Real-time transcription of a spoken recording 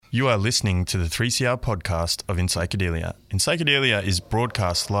You are listening to the 3CR podcast of In Psychedelia. In Psychedelia is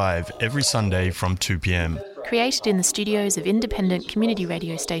broadcast live every Sunday from 2 p.m. Created in the studios of independent community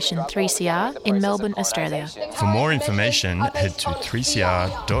radio station 3CR in Melbourne, Australia. For more information, head to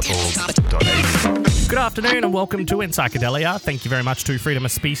 3cr.org.au. Good afternoon and welcome to In Psychedelia. Thank you very much to Freedom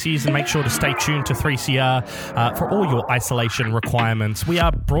of Species, and make sure to stay tuned to 3CR for all your isolation requirements. We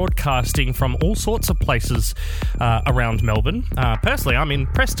are broadcasting from all sorts of places around Melbourne. Personally, I'm in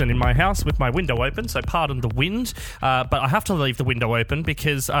Preston in my house with my window open, so pardon the wind, but I have to leave the window open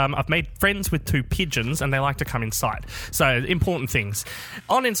because I've made friends with two pigeons and they like to come inside. So, important things.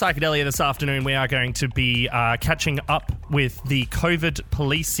 On In Psychedelia this afternoon, we are going to be catching up with the COVID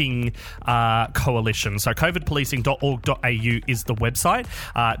Policing Coalition. So covidpolicing.org.au is the website.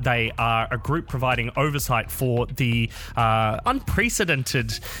 They are a group providing oversight for the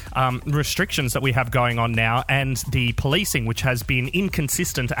unprecedented restrictions that we have going on now and the policing, which has been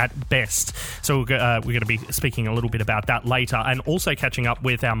inconsistent at best. So we're going to be speaking a little bit about that later, and also catching up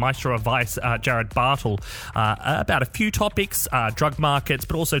with our Maestro of Vice, Jared Bartle, about a few topics, drug markets,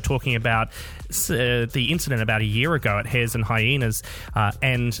 but also talking about the incident about a year ago at Hares and Hyenas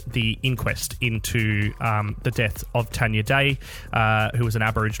and the inquest into the death of Tanya Day, who was an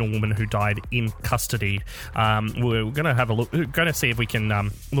Aboriginal woman who died in custody. We're going to have a look. We're going to see if we can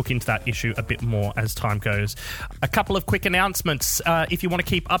look into that issue a bit more as time goes. A couple of quick announcements. If you want to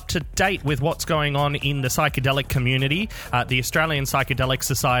keep up to date with what's going on in the psychedelic community, the Australian Psychedelic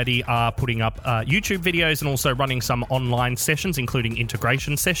Society are putting up YouTube videos and also running some online sessions, including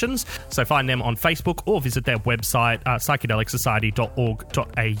integration sessions. So find them on Facebook or visit their website,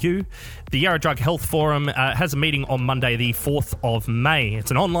 psychedelicsociety.org.au. The Yarra Drug Health Forum has a meeting on Monday the 4th of May.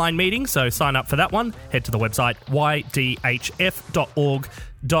 It's an online meeting, so sign up for that one. Head to the website ydhf.org.au.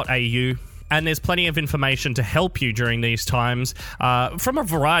 And there's plenty of information to help you during these times from a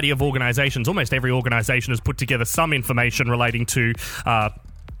variety of organisations. Almost every organisation has put together some information relating to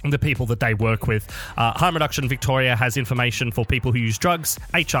the people that they work with. Harm Reduction Victoria has information for people who use drugs,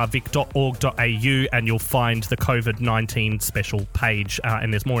 hrvic.org.au, and you'll find the COVID-19 special page,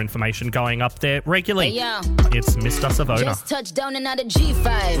 and there's more information going up there regularly. Hey, yo. It's Mr. Savona. Just touched down and out of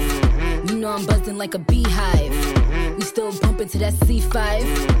G5. You know I'm buzzing like a beehive. We still bumping to that C5.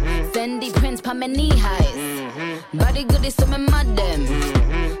 Fendi prints pa my knee highs. Body good is some madam.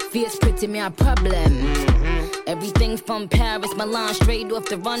 Fierce pretty me a problem. Everything from Paris, Milan, straight off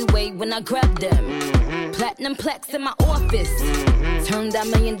the runway when I grab them. Platinum plaques in my office. Turned that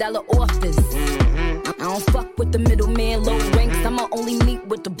 $1 million office. I don't fuck with the middleman, low ranks. I'ma only meet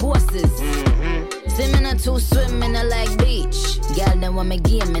with the bosses. Swimming or two, swimming I like beach. Girl, then want me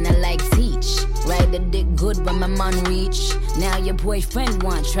game and I like teach. Ride the dick good when my man reach. Now your boyfriend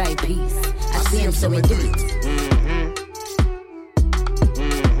want try peace. I see him so we do it.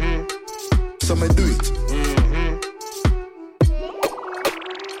 So me do it.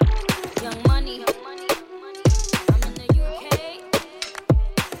 Young money, I'm in the UK.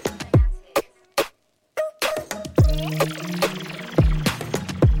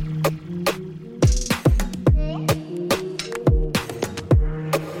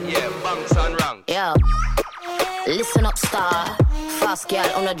 Yeah, banks and rank. Yeah, listen up, star. Fast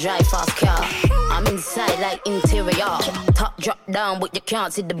girl on a dry fast car. I'm inside like interior. Top drop down, but you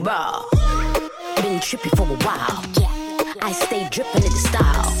can't see the bra. Been trippy for a while. I stay dripping in the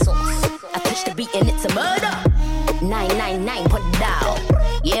style. I touch the beat and it's a murder. 999 put it down.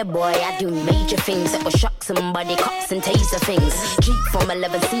 Yeah, boy, I do major things that will shock somebody, cops and taser things. Jeep from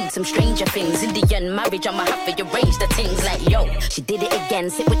 11 seats, some stranger things. Indian marriage, I'ma have to arrange the things like, yo, she did it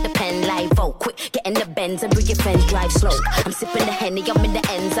again, sit with the pen like, vote quick, get in the Benz and bring your friends, drive slow. I'm sipping the Henny, I'm in the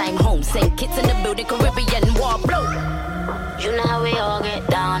enzyme home. Send kids in the building, Caribbean war blow. You know how we all get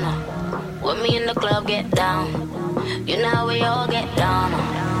down. With me in the club, get down. You know how we all get down.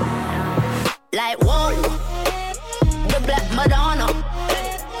 Like, whoa, the Black Madonna.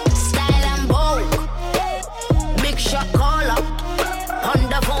 Style and vogue. Big shot caller. On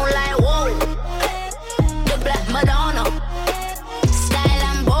the phone like, whoa, the Black Madonna. Style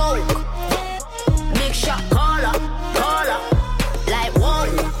and vogue. Big shot caller. Like, whoa.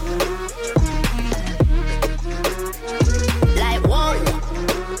 Like, whoa.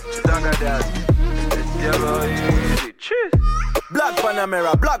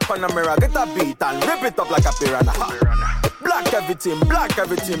 Black Panamera, get a beat and rip it up like a piranha. Black everything, black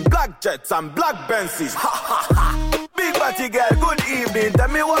jets and black Benzes. Ha ha ha. Big body girl, good evening. Tell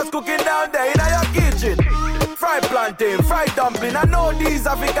me what's cooking down there in your kitchen. Fried plantain, fried dumpling. I know these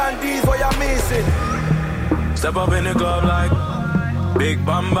African D's what you're missing. Step up in the club like big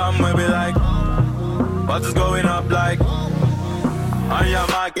bam bam, we be like, what is going up like? On your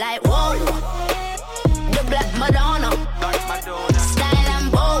mark. Like whoa, the Black Madonna. Style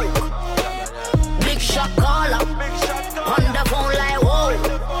and bold. Big shot caller. On the phone like whoa,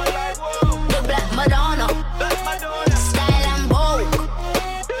 the Black Madonna. Style and bold.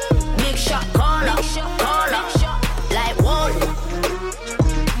 Big shot caller. Like whoa.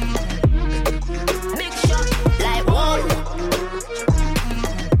 Big shot. Like whoa.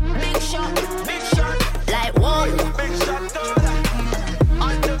 Big shot. Like whoa.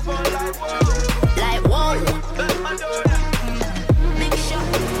 Like whoa. Big shot.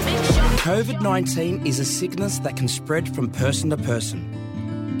 COVID-19 is a sickness that can spread from person to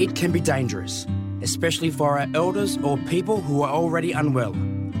person. It can be dangerous, especially for our elders or people who are already unwell.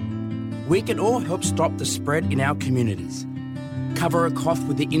 We can all help stop the spread in our communities. Cover a cough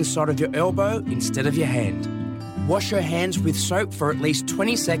with the inside of your elbow instead of your hand. Wash your hands with soap for at least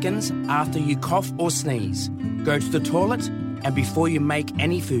 20 seconds after you cough or sneeze. Go to the toilet and before you make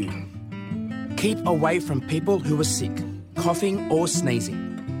any food. Keep away from people who are sick, coughing or sneezing.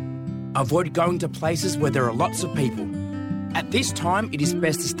 Avoid going to places where there are lots of people. At this time, it is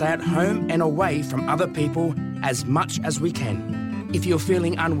best to stay at home and away from other people as much as we can. If you're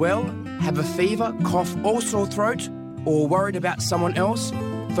feeling unwell, have a fever, cough or sore throat, or worried about someone else,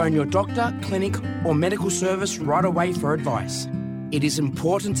 phone your doctor, clinic or medical service right away for advice. It is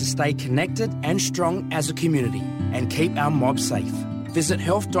important to stay connected and strong as a community and keep our mob safe. Visit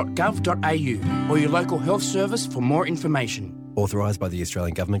health.gov.au or your local health service for more information. Authorised by the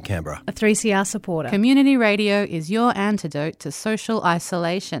Australian Government, Canberra. A 3CR supporter. Community radio is your antidote to social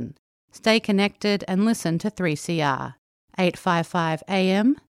isolation. Stay connected and listen to 3CR. 855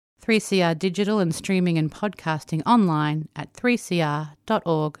 AM, 3CR digital and streaming and podcasting online at 3cr.org.au.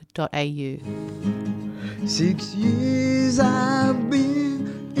 6 years I've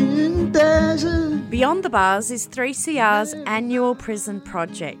been in desert. Beyond the Bars is 3CR's annual prison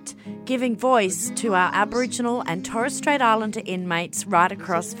project, giving voice to our Aboriginal and Torres Strait Islander inmates right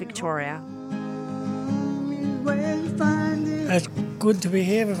across Victoria. It's good to be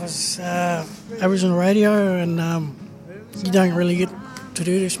here because Aboriginal radio and you don't really get to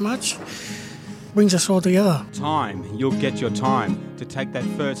do this much. Brings us all together. Time, you'll get your time to take that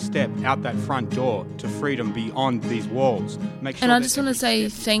first step out that front door to freedom beyond these walls. And I just want to say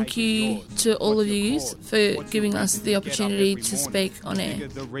thank you to all of you for giving us the opportunity to speak on air.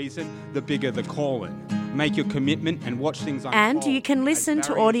 The reason, the bigger the calling. Make your commitment and watch things unfold. And you can listen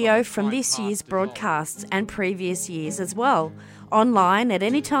to audio from this year's broadcasts and previous years as well. Online at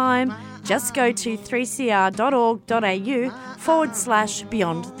any time, just go to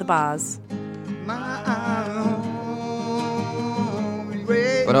 3cr.org.au/Beyond the Bars.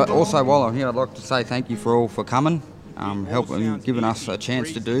 But also, while I'm here, I'd like to say thank you for coming, helping, giving us a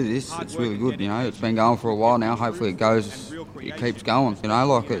chance to do this. It's really good, you know. It's been going for a while now. Hopefully it keeps going. You know,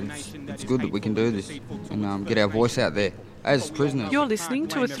 like it's good that we can do this and get our voice out there as prisoners. You're listening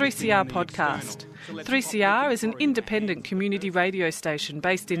to a 3CR podcast. 3CR is an independent community radio station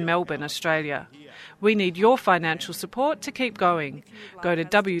based in Melbourne, Australia. We need your financial support to keep going. Go to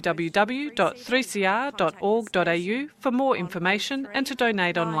www.3cr.org.au for more information and to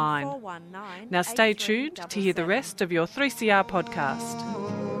donate online. Now stay tuned to hear the rest of your 3CR podcast.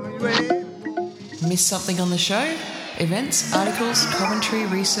 Miss something on the show? Events, articles, commentary,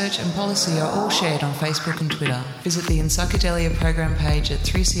 research and policy are all shared on Facebook and Twitter. Visit the In Psychedelia program page at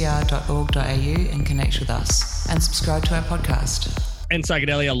 3cr.org.au and connect with us. And subscribe to our podcast. And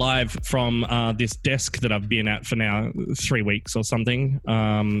Psychedelia live from this desk that I've been at for now 3 weeks or something.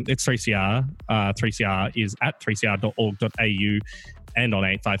 It's 3CR. 3CR is at 3cr.org.au and on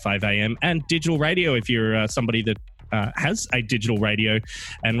 855 AM. And digital radio if you're somebody that has a digital radio.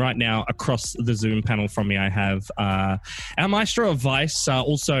 And right now across the Zoom panel from me I have our Maestro of Vice,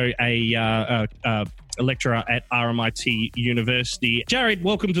 also a lecturer at RMIT University. Jared,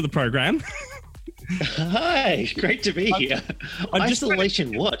 welcome to the program. Hi, great to be here.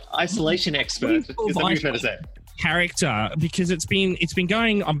 Isolation what? Isolation expert. Is that what you're trying to say? Character, because it's been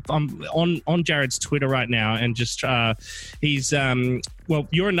going. I'm on Jared's Twitter right now, and just he's well,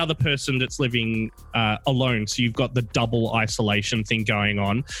 you're another person that's living alone, so you've got the double isolation thing going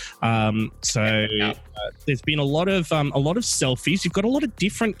on. There's been a lot of selfies. You've got a lot of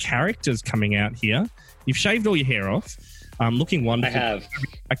different characters coming out here. You've shaved all your hair off. Looking wonderful. I have.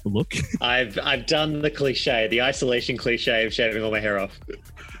 Like the look. I've done the cliche, the isolation cliche of shaving all my hair off.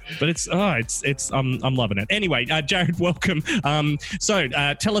 But I'm loving it. Anyway, Jared, welcome. So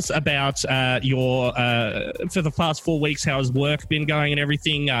tell us about your for the past 4 weeks, how has work been going and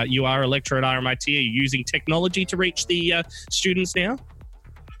everything? You are a lecturer at RMIT. Are you using technology to reach the students now?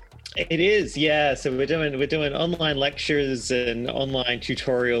 It is, yeah. So we're doing online lectures and online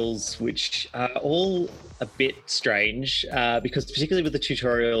tutorials, which are all a bit strange because particularly with the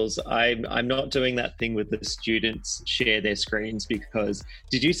tutorials, I'm not doing that thing with the students share their screens, because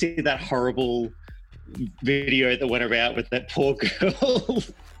did you see that horrible video that went around with that poor girl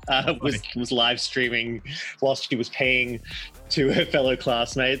was live streaming whilst she was paying to her fellow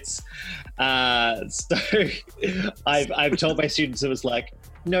classmates? So I've told my students, it was like,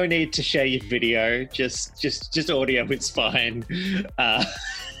 no need to share your video, just audio is fine. I've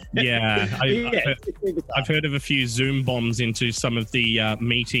heard of a few Zoom bombs into some of the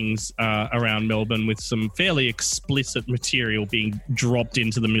meetings around Melbourne, with some fairly explicit material being dropped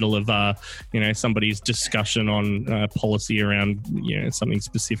into the middle of somebody's discussion on policy around something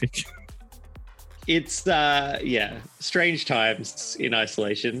specific. It's strange times in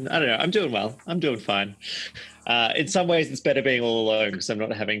isolation. I don't know. I'm doing well. I'm doing fine. In some ways, it's better being all alone because I'm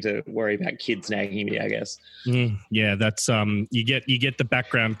not having to worry about kids nagging me, I guess. Yeah, that's you get the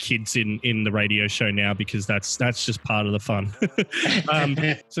background kids in the radio show now, because that's just part of the fun.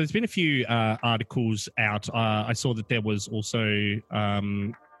 So there's been a few articles out. I saw that there was also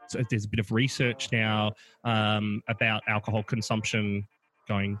there's a bit of research now about alcohol consumption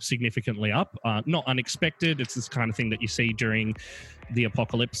going significantly up. Not unexpected. It's this kind of thing that you see during the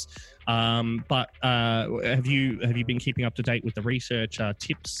apocalypse. But have you been keeping up to date with the research?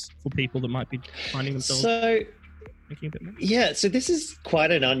 Tips for people that might be finding themselves thinking a bit more? Yeah, so this is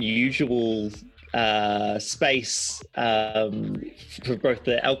quite an unusual space for both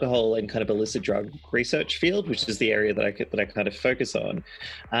the alcohol and kind of illicit drug research field, which is the area that I kind of focus on,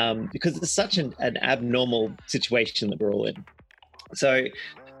 because it's such an abnormal situation that we're all in. So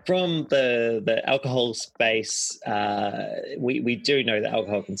from the alcohol space, we do know that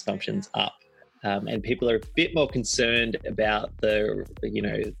alcohol consumption's up, and people are a bit more concerned about the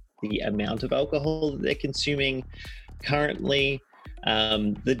amount of alcohol that they're consuming currently.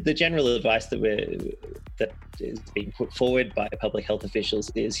 The general advice that is being put forward by public health officials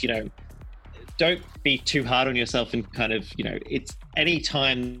is, don't be too hard on yourself, and kind of, it's any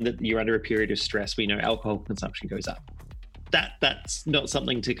time that you're under a period of stress, we know alcohol consumption goes up. That's not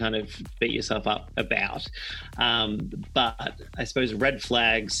something to kind of beat yourself up about. But I suppose red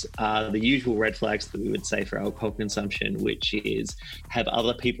flags are the usual red flags that we would say for alcohol consumption, which is, have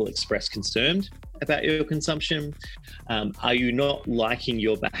other people express concern about your consumption? Are you not liking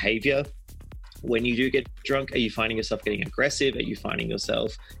your behavior when you do get drunk? Are you finding yourself getting aggressive? Are you finding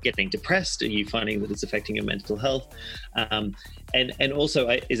yourself getting depressed? Are you finding that it's affecting your mental health? And also,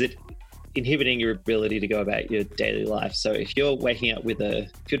 is it inhibiting your ability to go about your daily life? So if you're waking up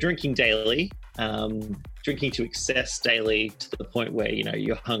if you're drinking daily, drinking to excess daily to the point where,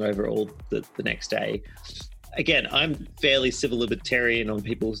 you're hungover all the next day. Again, I'm fairly civil libertarian on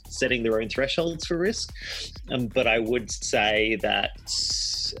people setting their own thresholds for risk. But I would say that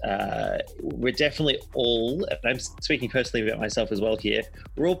we're definitely all, and I'm speaking personally about myself as well here,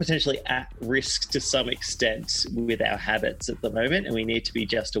 we're all potentially at risk to some extent with our habits at the moment, and we need to be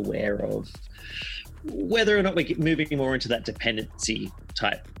just aware of whether or not we're moving more into that dependency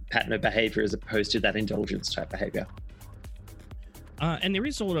type pattern of behavior as opposed to that indulgence type behavior. And there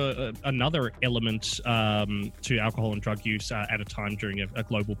is sort of another element to alcohol and drug use at a time during a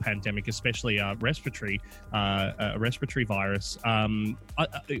global pandemic, especially respiratory virus.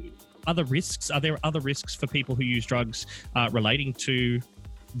 Other risks? Are there other risks for people who use drugs relating to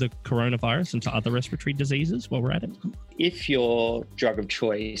the coronavirus and to other respiratory diseases while we're at it? If your drug of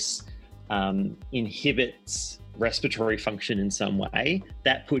choice inhibits respiratory function in some way,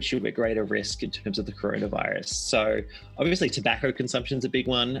 that puts you at greater risk in terms of the coronavirus. So obviously tobacco consumption is a big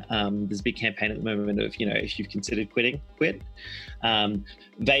one. There's a big campaign at the moment of, if you've considered quitting, quit.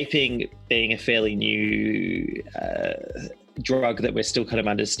 Vaping being a fairly new drug that we're still kind of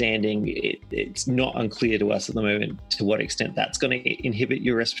understanding, it's not unclear to us at the moment to what extent that's going to inhibit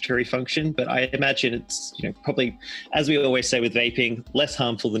your respiratory function. But I imagine it's, probably, as we always say with vaping, less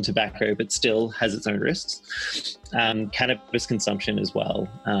harmful than tobacco, but still has its own risks. Cannabis consumption as well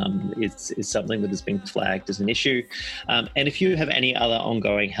is something that has been flagged as an issue. And if you have any other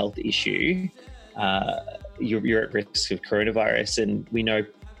ongoing health issue, you're at risk of coronavirus. And we know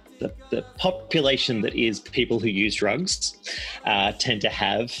the population that is people who use drugs tend to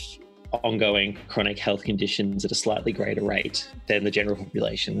have ongoing chronic health conditions at a slightly greater rate than the general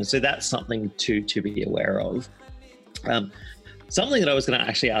population. So that's something to be aware of. Something that I was going to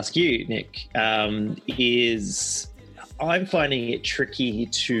actually ask you, Nick, is I'm finding it tricky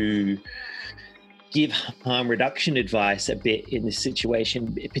to give harm reduction advice a bit in this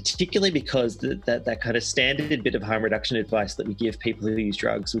situation, particularly because that kind of standard bit of harm reduction advice that we give people who use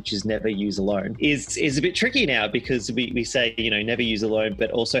drugs, which is never use alone, is a bit tricky now, because we say, never use alone,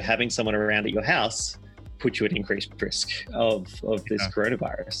 but also having someone around at your house puts you at increased risk of this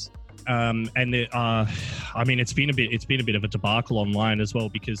coronavirus. It's been a bit of a debacle online as well,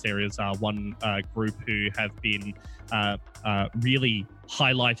 because there is one group who have been really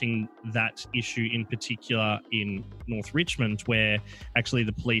highlighting that issue in particular in North Richmond, where actually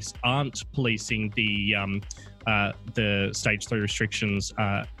the police aren't policing the stage 3 restrictions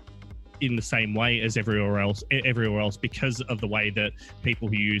in the same way as everywhere else, because of the way that people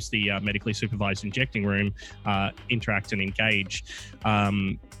who use the medically supervised injecting room interact and engage.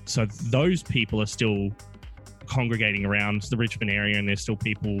 So those people are still congregating around the Richmond area, and there's still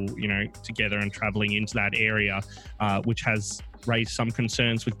people, together and travelling into that area, which has raised some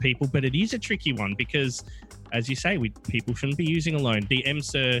concerns with people. But it is a tricky one because, as you say, people shouldn't be using alone. The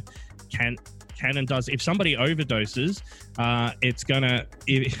MSIR can and does. If somebody overdoses, it's gonna,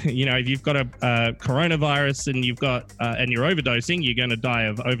 if you've got a coronavirus and and you're overdosing, you're gonna die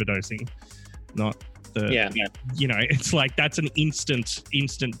of overdosing, not it's like that's an instant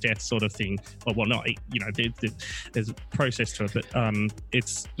death sort of thing. Well, not there's a process to it, but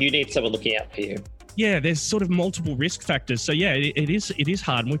it's, you need someone looking out for you. Yeah, there's sort of multiple risk factors. So yeah, it is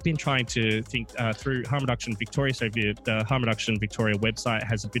hard. And we've been trying to think through Harm Reduction Victoria. So the Harm Reduction Victoria website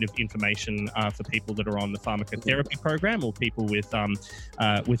has a bit of information for people that are on the pharmacotherapy program, or people with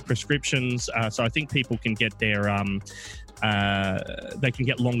prescriptions. So I think people can get their they can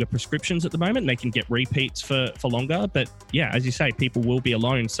get longer prescriptions at the moment, and they can get repeats for longer. But yeah, as you say, people will be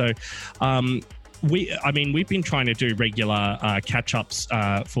alone. So we've been trying to do regular catch-ups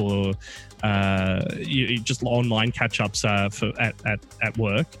for just online catch-ups for at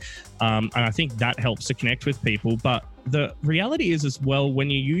work, and I think that helps to connect with people. But the reality is as well, when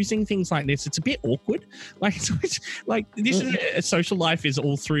you're using things like this, it's a bit awkward. This social life is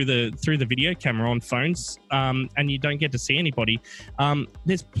all through the video camera on phones, and you don't get to see anybody.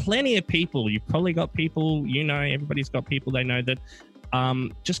 There's plenty of people. You've probably got people, everybody's got people they know that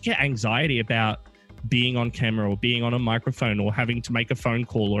just get anxiety about being on camera or being on a microphone or having to make a phone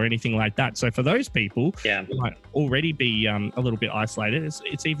call or anything like that. So for those people who might already be a little bit isolated,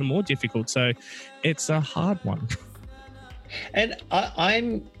 it's even more difficult. So it's a hard one. And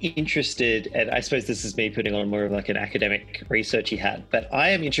I'm interested, and I suppose this is me putting on more of like an academic researchy hat, but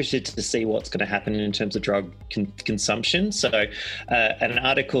I am interested to see what's going to happen in terms of drug consumption. So an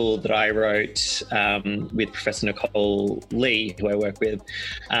article that I wrote with Professor Nicole Lee, who I work with,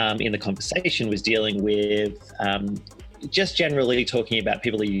 in The Conversation, was dealing with just generally talking about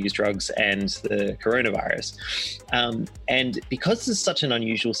people who use drugs and the coronavirus. And because this is such an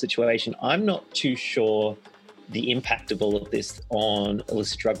unusual situation, I'm not too sure the impact of all of this on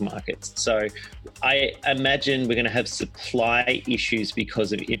illicit drug markets. So I imagine we're going to have supply issues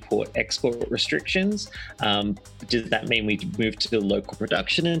because of import-export restrictions. Does that mean we move to local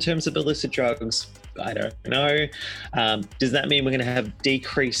production in terms of illicit drugs? I don't know. Does that mean we're going to have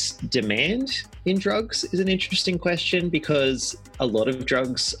decreased demand in drugs is an interesting question, because a lot of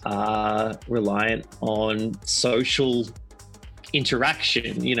drugs are reliant on social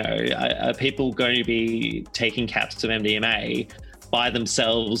interaction. Are people going to be taking caps of MDMA by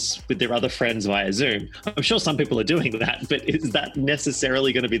themselves with their other friends via Zoom? I'm sure some people are doing that, but is that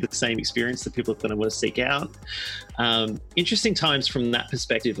necessarily going to be the same experience that people are going to want to seek out? Interesting times from that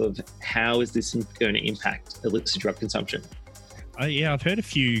perspective of how is this going to impact illicit drug consumption? I've heard a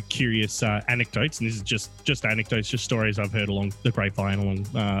few curious anecdotes, and this is just anecdotes, just stories I've heard along the grapevine, along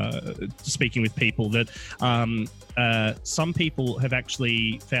speaking with people, that some people have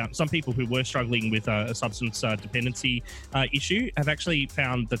actually found, some people who were struggling with a substance dependency issue have actually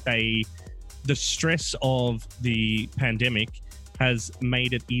found that the stress of the pandemic has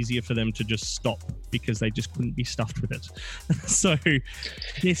made it easier for them to just stop, because they just couldn't be stuffed with it. So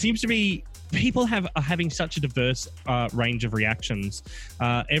there seems to be, people are having such a diverse range of reactions.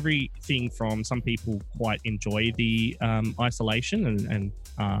 Everything from, some people quite enjoy the isolation and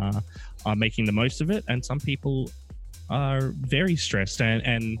are making the most of it, and some people are very stressed,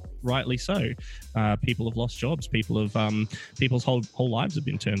 and rightly so. People have lost jobs. People's whole lives have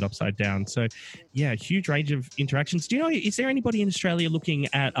been turned upside down. So, yeah, huge range of interactions. Do you know, is there anybody in Australia looking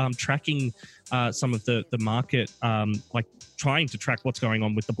at tracking some of the market, like trying to track what's going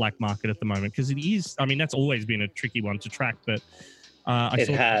on with the black market at the moment? Because it is, that's always been a tricky one to track, but I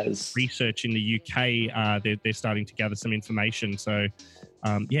saw research in the UK, they're starting to gather some information. So,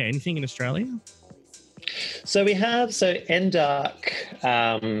 anything in Australia? So NDARC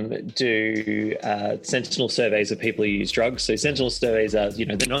do sentinel surveys of people who use drugs. So sentinel surveys are,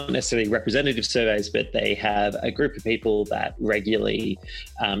 they're not necessarily representative surveys, but they have a group of people that regularly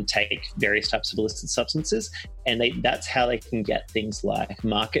take various types of illicit substances, and that's how they can get things like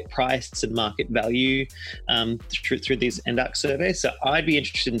market price and market value through these NDARC surveys. So I'd be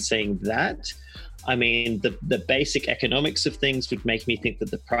interested in seeing that. I mean, the basic economics of things would make me think that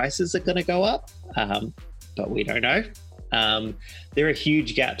the prices are going to go up, but we don't know. There are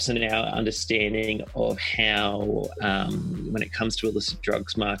huge gaps in our understanding of how, when it comes to illicit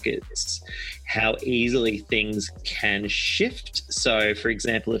drugs markets, how easily things can shift. So, for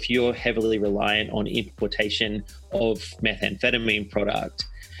example, if you're heavily reliant on importation of methamphetamine product,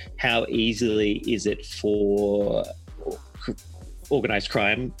 how easily is it for organised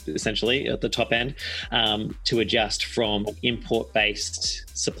crime, essentially, at the top end, to adjust from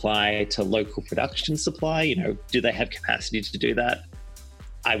import-based supply to local production supply? Do they have capacity to do that?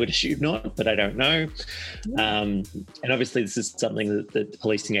 I would assume not, but I don't know. And obviously this is something that the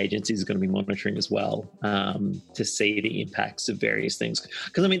policing agencies are going to be monitoring as well, to see the impacts of various things.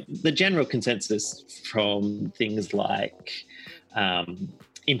 Because, the general consensus from things like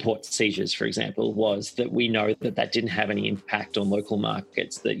import seizures, for example, was that we know that didn't have any impact on local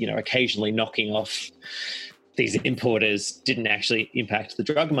markets, that, occasionally knocking off these importers didn't actually impact the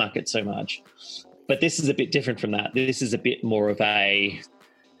drug market so much. But this is a bit different from that. This is a bit more of a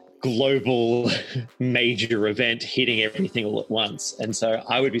global major event hitting everything all at once. And so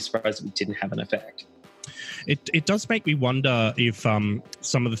I would be surprised if it didn't have an effect. It does make me wonder if some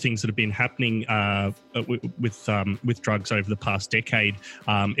of the things that have been happening with drugs over the past decade,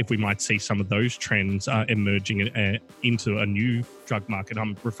 if we might see some of those trends emerging into a new drug market.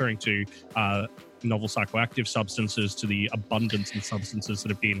 I'm referring to novel psychoactive substances, to the abundance of substances that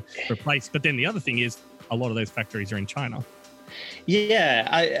have been replaced. But then the other thing is a lot of those factories are in China.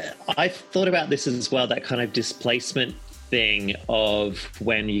 Yeah, I thought about this as well, that kind of displacement thing of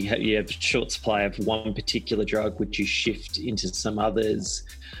when you have short supply of one particular drug, would you shift into some others?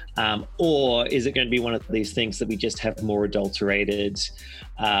 Or is it going to be one of these things that we just have more adulterated,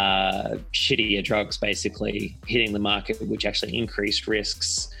 shittier drugs basically hitting the market, which actually increased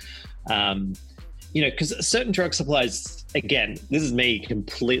risks? Because certain drug supplies, again, this is me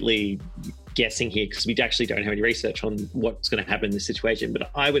completely guessing here because we actually don't have any research on what's going to happen in this situation, but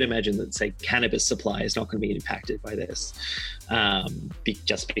I would imagine that, say, cannabis supply is not going to be impacted by this,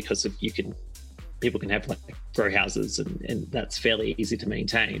 just because of people can have grow houses and that's fairly easy to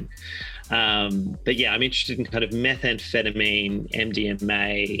maintain. But yeah, I'm interested in kind of methamphetamine,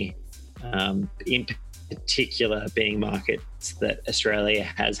 MDMA, in particular being markets that Australia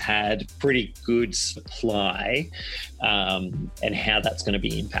has had pretty good supply, and how that's going to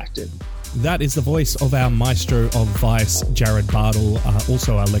be impacted. That is the voice of our maestro of vice, Jared Bartle,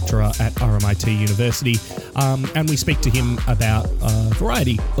 also a lecturer at RMIT University. And we speak to him about a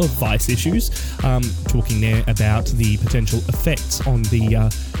variety of vice issues, talking there about the potential effects on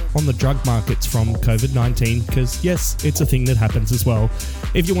the drug markets from COVID-19, because, yes, it's a thing that happens as well.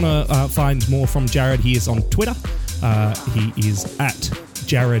 If you want to find more from Jared, he is on Twitter. He is at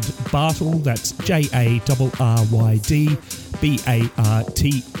Jared Bartle. That's JARYDBARTLE.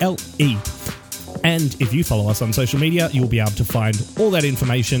 And if you follow us on social media, you'll be able to find all that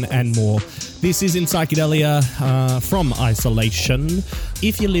information and more. This is In Psychedelia from Isolation.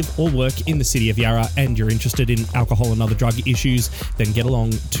 If you live or work in the city of Yarra and you're interested in alcohol and other drug issues, then get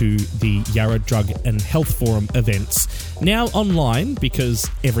along to the Yarra Drug and Health Forum events. Now online, because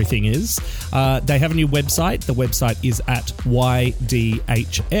everything is. They have a new website. The website is at ydhf.org.au,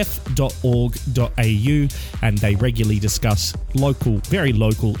 and they regularly discuss very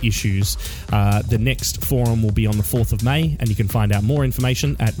local issues. The next forum will be on the 4th of May, and you can find out more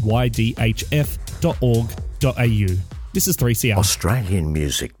information at ydhf.org.au. This is 3CR. Australian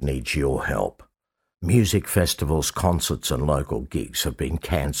music needs your help. Music festivals, concerts and local gigs have been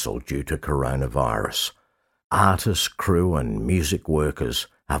cancelled due to coronavirus. Artists, crew and music workers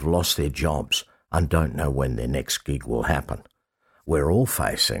have lost their jobs and don't know when their next gig will happen. We're all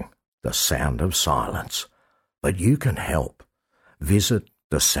facing the sound of silence, but you can help. Visit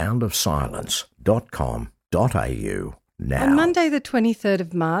thesoundofsilence.com.au now. On Monday the 23rd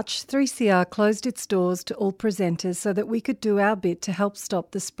of March, 3CR closed its doors to all presenters so that we could do our bit to help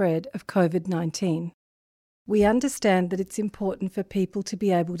stop the spread of COVID-19. We understand that it's important for people to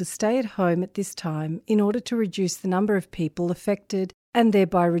be able to stay at home at this time in order to reduce the number of people affected and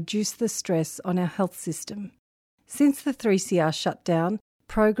thereby reduce the stress on our health system. Since the 3CR shutdown,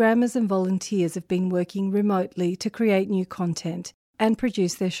 programmers and volunteers have been working remotely to create new content and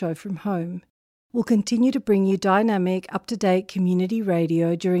produce their show from home. We'll continue to bring you dynamic, up-to-date community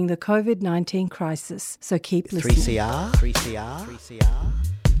radio during the COVID-19 crisis, so keep listening. 3CR.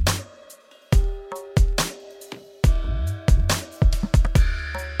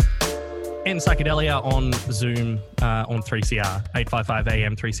 In Psychedelia on Zoom on 3CR, 855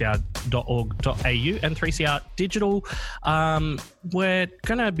 AM, 3cr.org.au and 3CR Digital. We're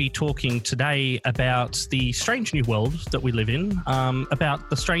going to be talking today about the strange new world that we live in,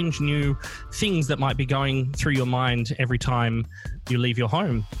 about the strange new things that might be going through your mind every time you leave your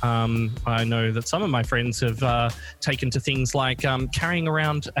home. I know that some of my friends have taken to things like carrying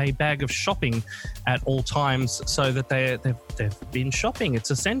around a bag of shopping at all times so that they've been shopping. It's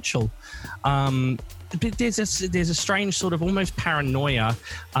essential. But there's a strange sort of almost paranoia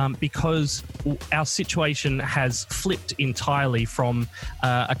because our situation has flipped entirely from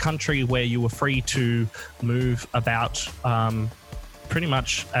a country where you were free to move about pretty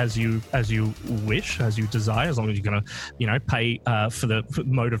much as you wish, as you desire, as long as you're going to, pay for the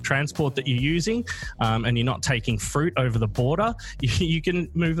mode of transport that you're using, and you're not taking fruit over the border, you can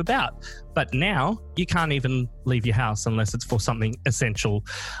move about. But now you can't even leave your house unless it's for something essential.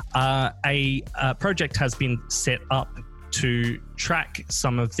 A project has been set up to track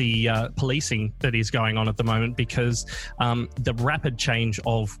some of the policing that is going on at the moment because the rapid change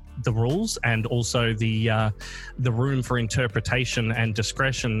of the rules and also the room for interpretation and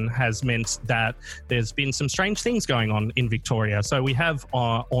discretion has meant that there's been some strange things going on in Victoria. So we have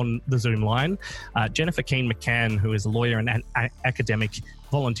on the Zoom line Jennifer Keane McCann, who is a lawyer and an academic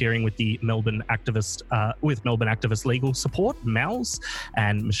volunteering with the Melbourne Activist Legal Support, MALS,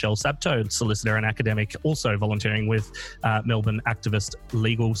 and Michelle Sabto, solicitor and academic, also volunteering with Melbourne Activist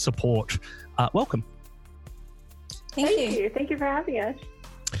Legal Support. Welcome. Thank you. Thank you for having us.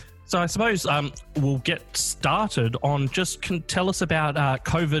 So I suppose we'll get started on tell us about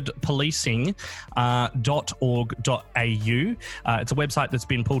covidpolicing.org.au. It's a website that's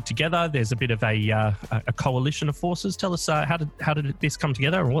been pulled together. There's a bit of a coalition of forces. Tell us how did this come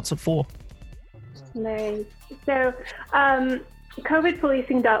together and what's it for? Nice. So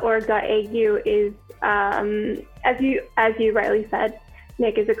covidpolicing.org.au is, as you rightly said,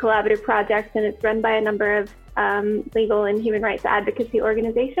 Nick, is a collaborative project, and it's run by a number of legal and human rights advocacy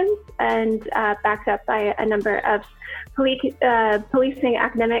organizations and backed up by a number of policing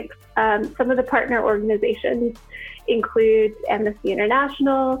academics. Some of the partner organizations include Amnesty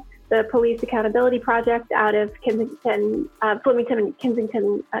International, the Police Accountability Project out of Flemington and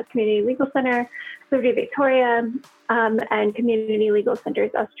Kensington Community Legal Centre, Liberty Victoria, and Community Legal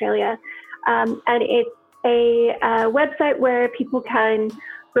Centres Australia. And it's a website where people can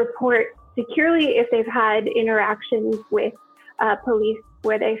report securely if they've had interactions with police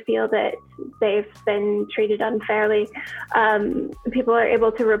where they feel that they've been treated unfairly. People are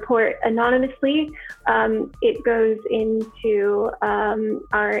able to report anonymously. It goes into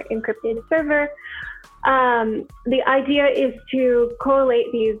our encrypted server. The idea is to correlate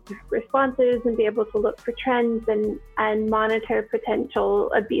these responses and be able to look for trends and monitor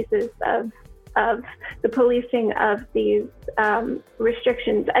potential abuses of the policing of these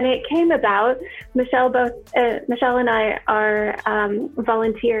restrictions. And it came about, Michelle and I are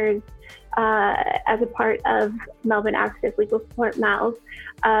volunteers as a part of Melbourne Activist Legal Support, MALS.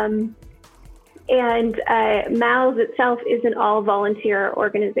 And MALS itself is an all-volunteer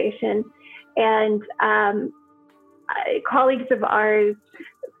organization. And colleagues of ours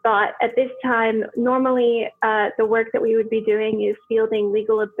thought at this time, normally the work that we would be doing is fielding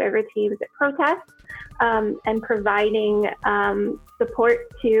legal observer teams at protests and providing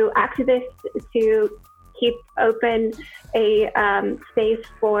support to activists to keep open a space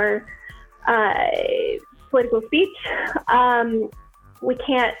for political speech. We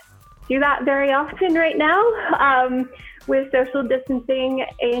can't do that very often right now with social distancing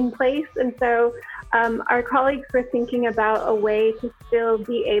in place. And so our colleagues were thinking about a way to still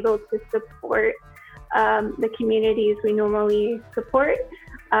be able to support the communities we normally support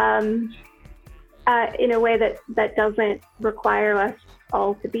in a way that doesn't require us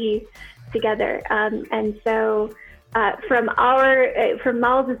all to be together. And so from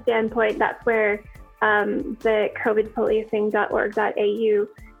MALS' standpoint, that's where the covidpolicing.org.au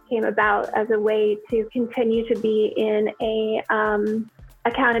came about as a way to continue to be in a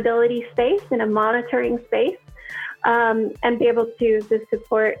accountability space, in a monitoring space, and be able to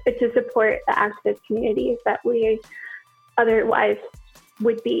support the activist communities that we otherwise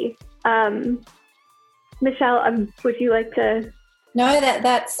would be. Michelle, would you like to? No,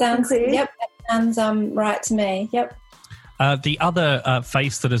 that sounds conclude? Yep, that sounds right to me. Yep. The other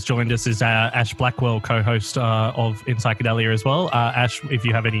face that has joined us is Ash Blackwell, co-host of In Psychedelia as well. Ash, if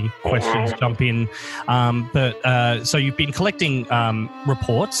you have any questions, jump in. So you've been collecting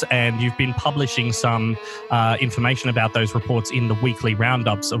reports and you've been publishing some information about those reports in the weekly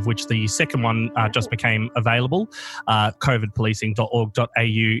roundups, of which the second one just became available.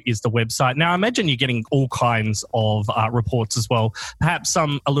 covidpolicing.org.au is the website. Now, I imagine you're getting all kinds of reports as well, perhaps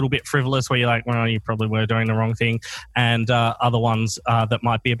some a little bit frivolous where you're like, well, you probably were doing the wrong thing, and other ones that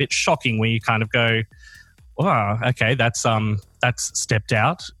might be a bit shocking where you kind of go, wow, okay, that's stepped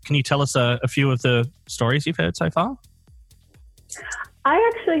out. Can you tell us a few of the stories you've heard so far?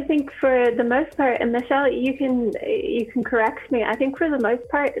 I actually think for the most part, and Michelle, you can correct me, I think for the most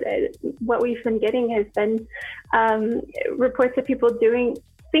part, what we've been getting has been reports of people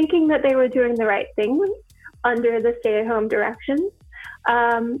thinking that they were doing the right thing under the stay-at-home directions,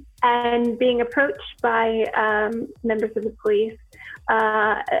 and being approached by members of the police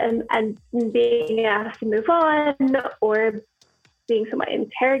and being asked to move on, or being somewhat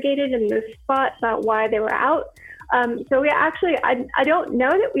interrogated in the spot about why they were out. So we actually, I don't know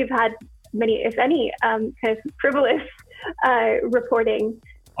that we've had many, if any, kind of frivolous reporting.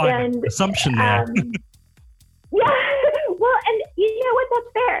 And assumption there. Yeah, well, and you know what?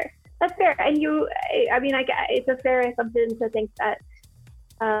 That's fair. That's fair. And it's a fair assumption to think that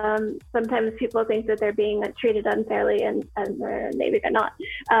sometimes people think that they're being treated unfairly, and maybe they're not.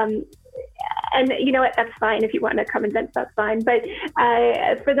 And you know what? That's fine. If you want to come and vent, that's fine. But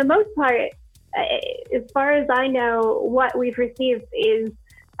for the most part, as far as I know, what we've received is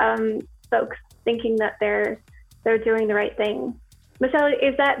folks thinking that they're doing the right thing. Michelle,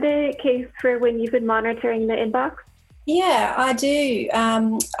 is that the case for when you've been monitoring the inbox? Yeah, I do.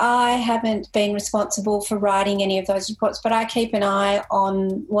 I haven't been responsible for writing any of those reports, but I keep an eye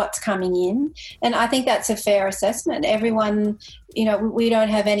on what's coming in. And I think that's a fair assessment. Everyone, we don't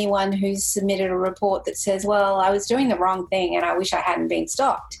have anyone who's submitted a report that says, well, I was doing the wrong thing and I wish I hadn't been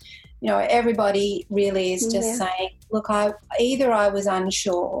stopped. Everybody really is just saying, look, either I was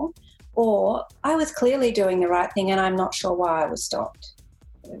unsure or I was clearly doing the right thing and I'm not sure why I was stopped.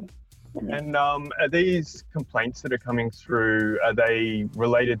 And are these complaints that are coming through, are they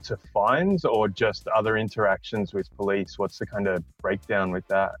related to fines or just other interactions with police? What's the kind of breakdown with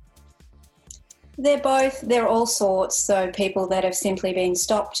that? They're all sorts. So people that have simply been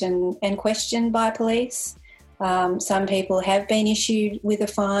stopped and questioned by police. Some people have been issued with a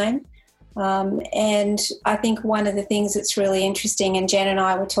fine. And I think one of the things that's really interesting, and Jen and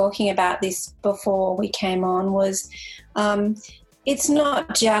I were talking about this before we came on, was it's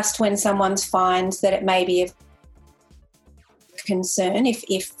not just when someone's fined that it may be of concern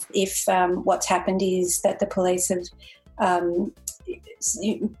if what's happened is that the police have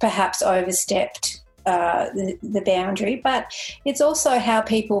perhaps overstepped the boundary, but it's also how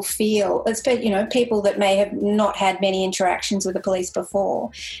people feel. It's people that may have not had many interactions with the police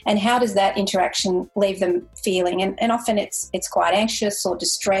before, and how does that interaction leave them feeling? And often it's quite anxious or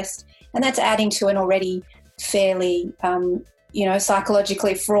distressed, and that's adding to an already fairly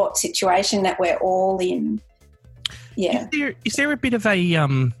psychologically fraught situation that we're all in. Yeah. Is there a bit of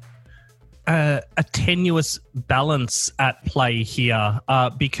a tenuous balance at play here?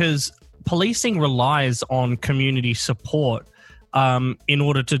 Because policing relies on community support in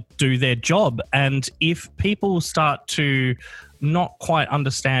order to do their job. And if people start to not quite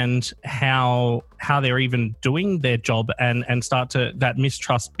understand how they're even doing their job and start to, that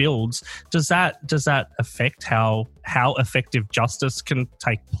mistrust builds, does that affect how effective justice can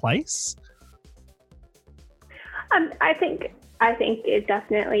take place? I think it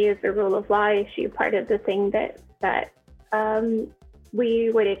definitely is a rule of law issue. Part of the thing that we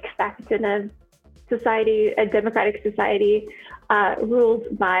would expect in a society, a democratic society,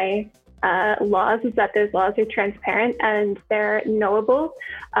 ruled by laws, is that those laws are transparent and they're knowable,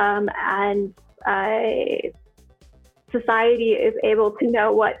 and society is able to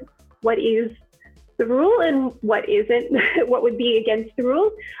know what is the rule and what isn't, what would be against the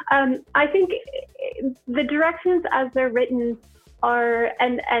rule. I think the directions as they're written are,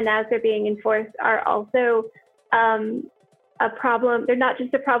 and as they're being enforced, are also a problem. They're not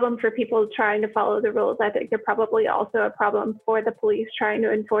just a problem for people trying to follow the rules. I think they're probably also a problem for the police trying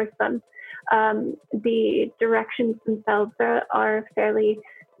to enforce them. The directions themselves are fairly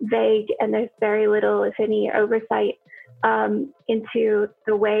vague, and there's very little, if any, oversight into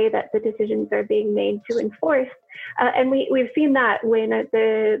the way that the decisions are being made to enforce. And we've seen that when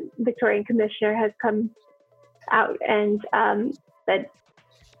the Victorian Commissioner has come out and said,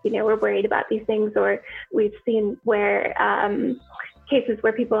 we're worried about these things, or we've seen where cases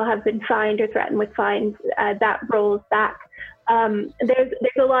where people have been fined or threatened with fines, that rolls back. There's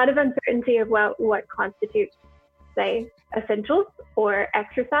a lot of uncertainty of what constitutes, say, essentials or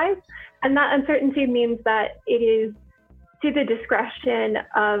exercise. And that uncertainty means that it is to the discretion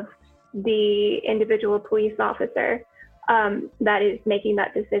of the individual police officer that is making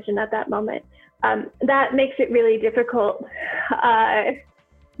that decision at that moment. That makes it really difficult,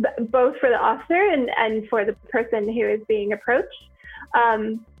 both for the officer and for the person who is being approached.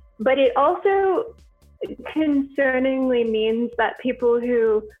 But it also concerningly means that people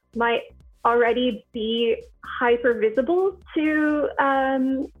who might already be hyper visible to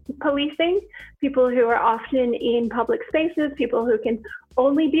policing, people who are often in public spaces, people who can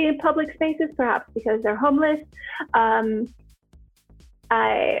only be in public spaces, perhaps because they're homeless. As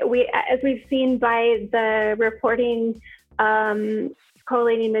we've seen by the reporting,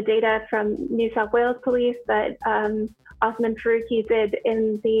 collating the data from New South Wales Police that Osman Faruqi did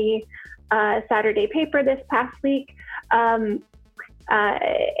in the Saturday paper this past week,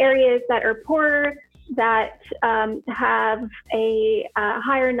 areas that are poorer, that have a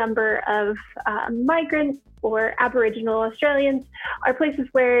higher number of migrants or Aboriginal Australians are places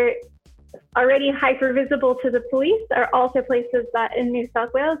where already hyper visible to the police are also places that in New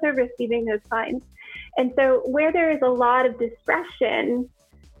South Wales are receiving those fines. And so where there is a lot of discretion,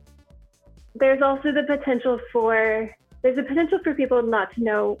 there's also the potential for people not to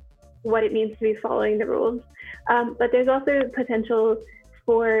know what it means to be following the rules. But there's also potential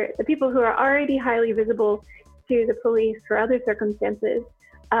for the people who are already highly visible to the police for other circumstances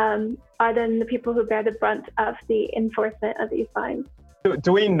are then the people who bear the brunt of the enforcement of these fines.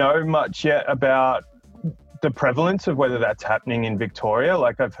 Do we know much yet about the prevalence of whether that's happening in Victoria?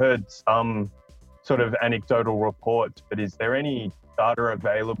 Like, I've heard some sort of anecdotal reports, but is there any data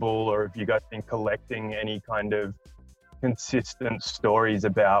available, or have you guys been collecting any kind of consistent stories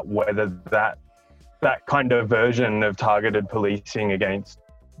about whether that kind of version of targeted policing against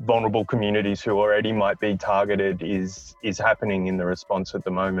vulnerable communities who already might be targeted is happening in the response at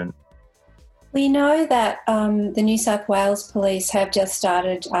the moment? We know that the New South Wales Police have just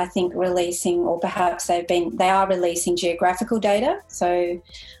started, I think, releasing, or perhaps they are releasing geographical data. So,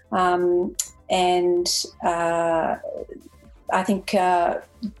 I think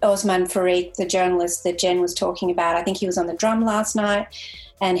Osman Faruqi, the journalist that Jen was talking about, I think he was on the Drum last night,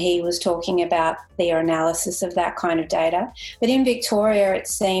 and he was talking about their analysis of that kind of data. But in Victoria, it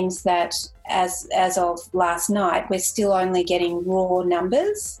seems that as of last night, we're still only getting raw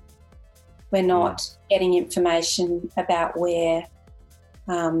numbers. We're not getting information about where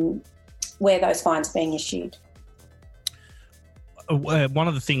those fines are being issued. One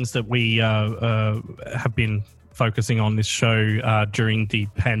of the things that we have been focusing on this show during the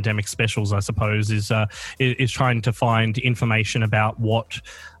pandemic specials, I suppose, is trying to find information about what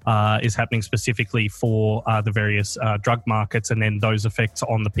is happening specifically for the various drug markets, and then those effects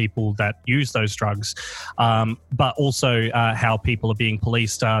on the people that use those drugs, but also how people are being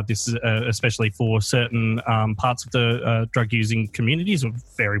policed. This is especially for certain parts of the drug-using communities, a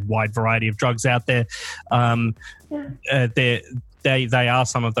very wide variety of drugs out there. They are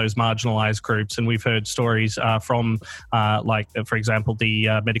some of those marginalised groups, and we've heard stories from, for example, the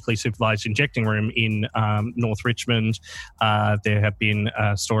medically supervised injecting room in North Richmond. There have been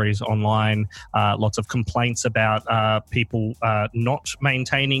stories online, lots of complaints about people not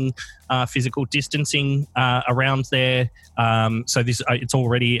maintaining physical distancing around there. So this it's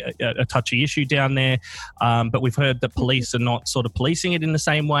already a touchy issue down there. But we've heard that police are not sort of policing it in the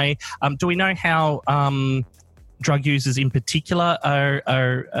same way. Do we know how drug users in particular are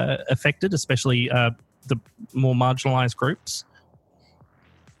affected, especially the more marginalised groups?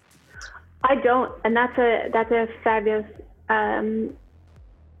 I don't, and that's a fabulous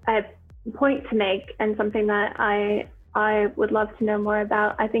point to make, and something that I would love to know more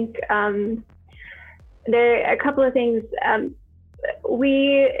about. I think there are a couple of things.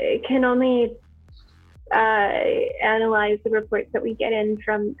 We can only analyze the reports that we get in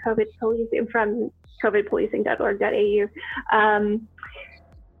from COVID policing, from covidpolicing.org.au.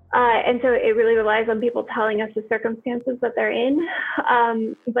 And so it really relies on people telling us the circumstances that they're in.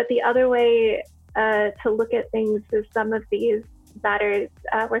 But the other way to look at things is some of these matters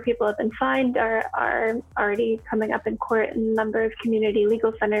where people have been fined are already coming up in court, and a number of community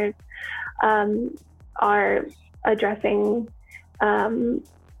legal centers are addressing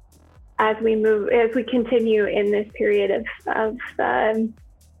as we continue in this period of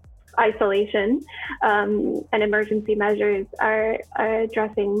isolation, and emergency measures are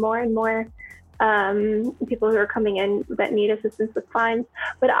addressing more and more people who are coming in that need assistance with fines.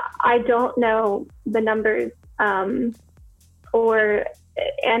 But I don't know the numbers or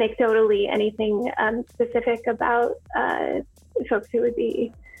anecdotally anything specific about folks who would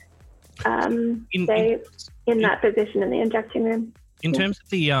be, in that position in the injection room. In terms of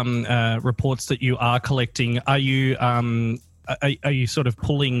the reports that you are collecting, are you sort of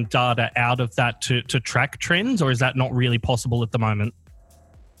pulling data out of that to track trends, or is that not really possible at the moment?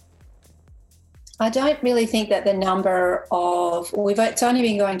 I don't really think that the number of it's only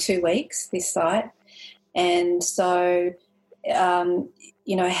been going 2 weeks, this site, and so how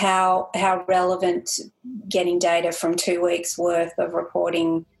relevant getting data from 2 weeks worth of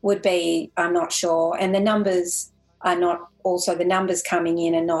reporting would be, I'm not sure, and the numbers coming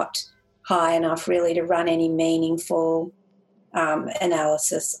in are not high enough really to run any meaningful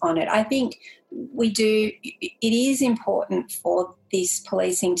analysis on it. I think it is important for this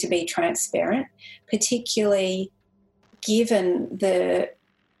policing to be transparent, particularly given the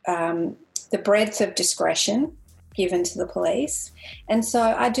breadth of discretion given to the police. And so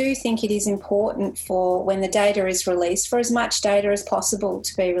I do think it is important for when the data is released, for as much data as possible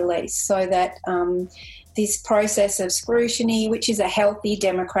to be released, so that this process of scrutiny, which is a healthy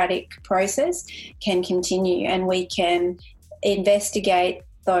democratic process, can continue and we can investigate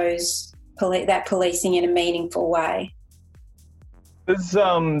that policing in a meaningful way. Does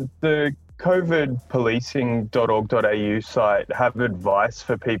the covidpolicing.org.au site have advice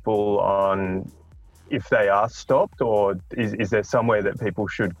for people on if they are stopped, or is there somewhere that people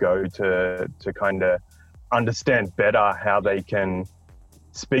should go to kind of understand better how they can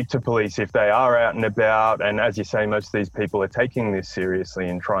speak to police if they are out and about? And as you say, most of these people are taking this seriously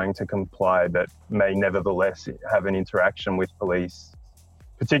and trying to comply, but may nevertheless have an interaction with police,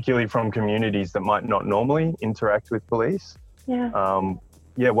 particularly from communities that might not normally interact with police.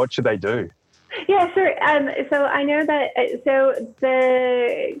 What should they do? Yeah, sure. So I know that the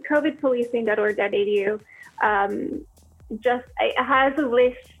covidpolicing.org.au it has a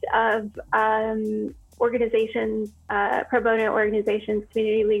list of organizations, pro bono organizations,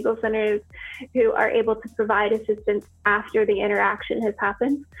 community legal centers who are able to provide assistance after the interaction has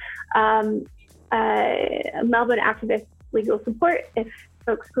happened. Melbourne Activist Legal Support, if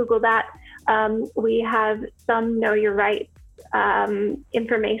folks Google that. We have some Know Your Rights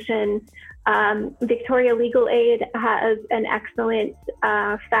information. Victoria Legal Aid has an excellent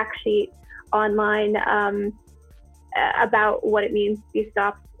fact sheet online about what it means to be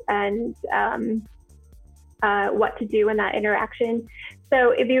stopped and what to do in that interaction.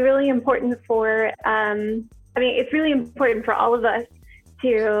 So it'd be really important it's really important for all of us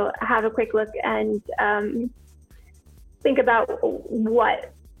to have a quick look and think about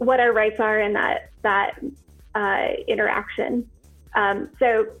what our rights are in that interaction.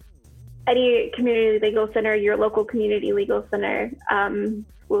 So any community legal center, your local community legal center,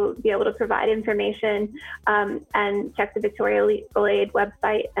 will be able to provide information and check the Victoria Legal Aid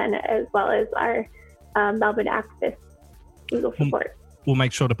website, and as well as our Melbourne Activist Legal Support. We'll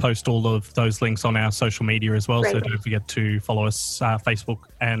make sure to post all of those links on our social media as well. Right. So don't forget to follow us, Facebook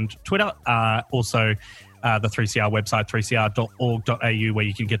and Twitter. Also, the 3CR website, 3cr.org.au, where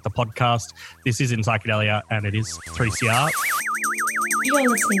you can get the podcast. This is In Psychedelia, and it is 3CR. You're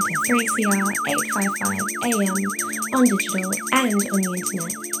listening to 3CR 855 AM on digital and on the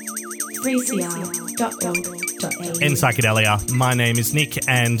internet. 3cr.org.au. In Psychedelia, my name is Nick,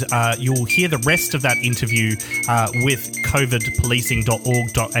 and you'll hear the rest of that interview with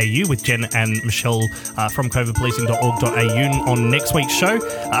covidpolicing.org.au with Jen and Michelle from covidpolicing.org.au on next week's show.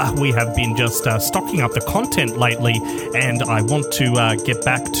 We have been just stocking up the content lately, and I want to get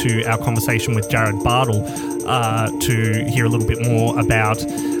back to our conversation with Jared Bartle to hear a little bit more about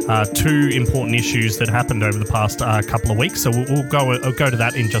two important issues that happened over the past couple of weeks. So we'll go to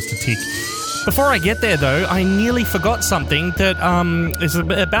that in just a tick. Before I get there, though, I nearly forgot something that is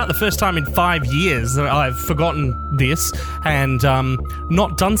about the first time in 5 years that I've forgotten this and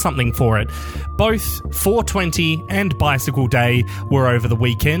not done something for it. Both 420 and Bicycle Day were over the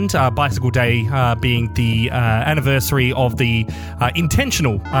weekend. Bicycle Day being the anniversary of the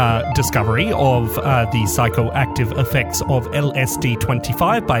intentional discovery of the psychoactive effects of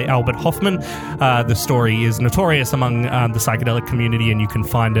LSD-25 by Albert Hofmann. The story is notorious among the psychedelic community, and you can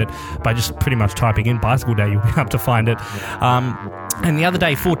find it by just pretty much typing in Bicycle Day. You'll be able to find it. And the other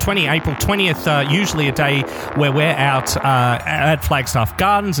day, 420, April 20th, usually a day where we're out at Flagstaff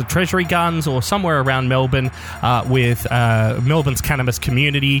Gardens, at Treasury Gardens, or somewhere around Melbourne with Melbourne's cannabis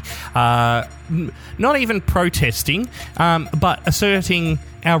community, not even protesting, but asserting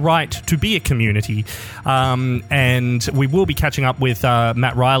our right to be a community. And we will be catching up with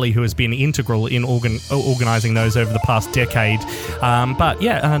Matt Riley, who has been integral in organising those over the past decade. But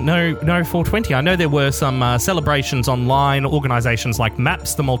yeah, no 420. I know there were some celebrations online. Organisations like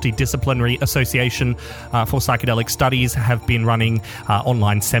MAPS, the Multidisciplinary Association for Psychedelic Studies, have been running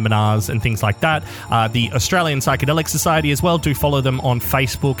online seminars and things like that. The Australian Psychedelic Society as well. Do follow them on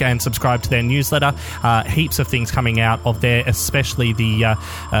Facebook and subscribe to their newsletter. Heaps of things coming out of there, especially the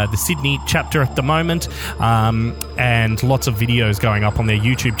Sydney chapter at the moment, and lots of videos going up on their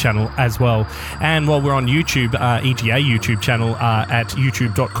YouTube channel as well. And while we're on YouTube, EGA YouTube channel at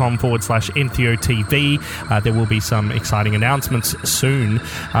youtube.com/EntheoTV, there will be some exciting announcements soon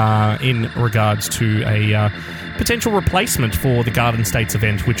in regards to a potential replacement for the Garden States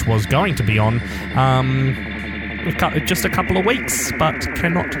event, which was going to be on just a couple of weeks, but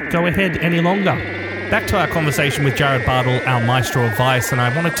cannot go ahead any longer. Back to our conversation with Jared Bartle, our Maestro of Vice, and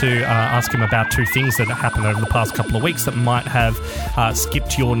I wanted to ask him about two things that happened over the past couple of weeks that might have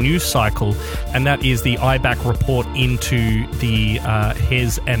skipped your news cycle, and that is the IBAC report into the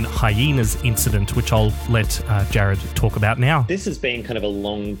hares and hyenas incident, which I'll let Jared talk about now. This has been kind of a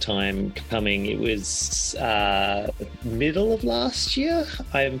long time coming. It was middle of last year.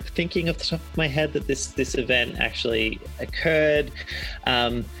 I'm thinking off the top of my head that this event actually occurred.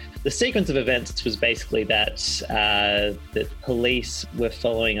 The sequence of events was basically that the police were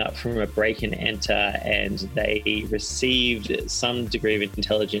following up from a break-and-enter, and they received some degree of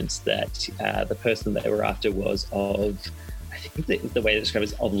intelligence that the person they were after was of, I think the way to describe it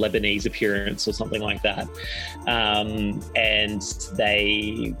is of Lebanese appearance or something like that. And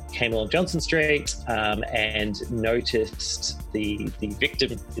they came along Johnson Street and noticed the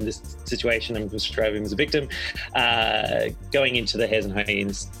victim in this situation, I'm describing him as a victim, going into the Hares and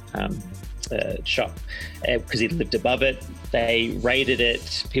Hyenas shop because he lived above it. They raided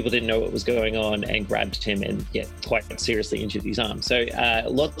it. People didn't know what was going on and grabbed him and quite seriously injured his arm. So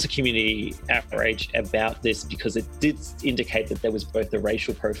lots of community outrage about this because it did indicate that there was both the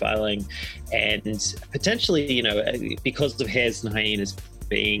racial profiling and potentially, because of Hares and Hyenas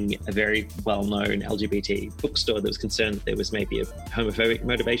being a very well-known LGBT bookstore that was concerned that there was maybe a homophobic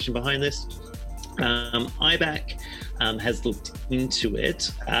motivation behind this. IBAC has looked into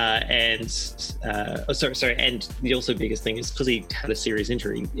it, and the also biggest thing is because he had a serious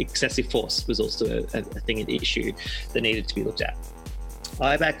injury, excessive force was also a thing at issue that needed to be looked at.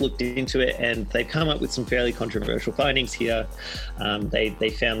 IBAC looked into it and they've come up with some fairly controversial findings here.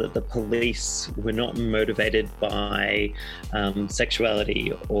 They found that the police were not motivated by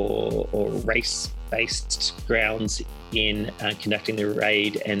sexuality or race-based grounds in conducting the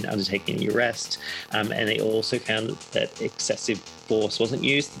raid and undertaking the arrest. And they also found that excessive force wasn't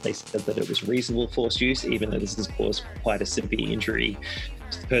used. They said that it was reasonable force use, even though this has caused quite a severe injury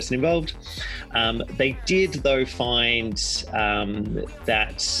to the person involved. They did, though, find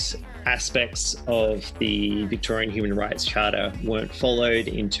that aspects of the Victorian Human Rights Charter weren't followed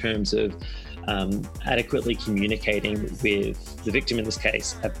in terms of adequately communicating with the victim in this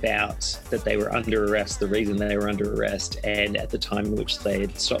case about that they were under arrest, the reason they were under arrest, and at the time in which they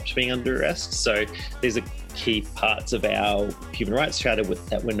had stopped being under arrest. So these are key parts of our Human Rights Charter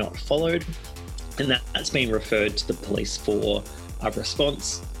that were not followed, and that's been referred to the police for a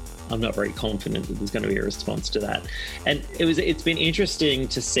response. I'm not very confident that there's going to be a response to that. And it's been interesting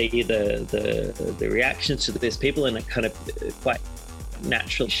to see the reactions to this. People are kind of quite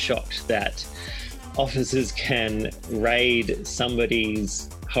naturally shocked that officers can raid somebody's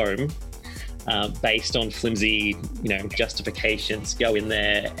home based on flimsy, justifications, go in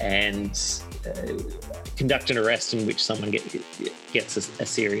there and conduct an arrest in which someone gets a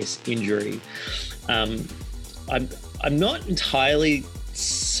serious injury. I'm not entirely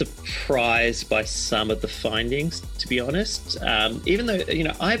surprised by some of the findings, to be honest. Even though,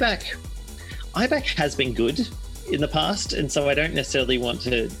 IBAC has been good in the past, and so I don't necessarily want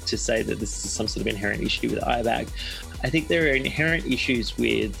to say that this is some sort of inherent issue with IBAC. I think there are inherent issues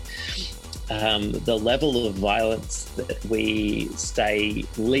with the level of violence that we say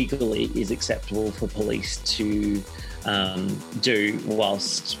legally is acceptable for police to do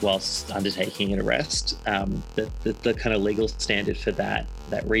whilst undertaking an arrest. The kind of legal standard for that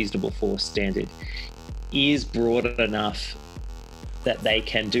reasonable force standard is broad enough that they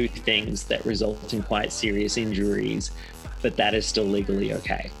can do things that result in quite serious injuries, but that is still legally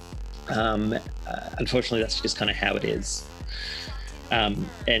okay. Unfortunately, that's just kind of how it is. And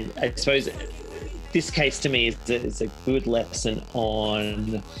I suppose this case to me is a good lesson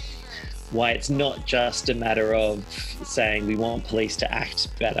on why it's not just a matter of saying we want police to act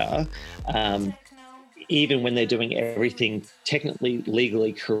better. even when they're doing everything technically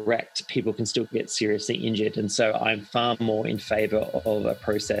legally correct, people can still get seriously injured. And so I'm far more in favour of a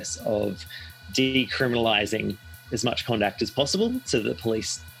process of decriminalising as much conduct as possible so that the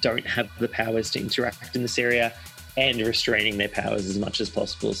police don't have the powers to interact in this area, and restraining their powers as much as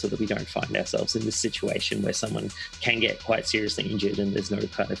possible so that we don't find ourselves in this situation where someone can get quite seriously injured and there's no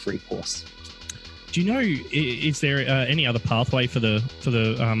kind of recourse. Do you know, is there any other pathway for the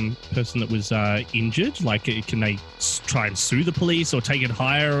person that was injured? Like, can they try and sue the police or take it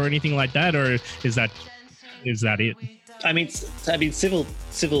higher or anything like that, or is that it? I mean, civil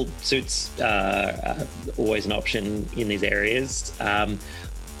suits are always an option in these areas. I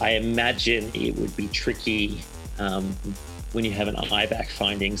imagine it would be tricky when you have an IBAC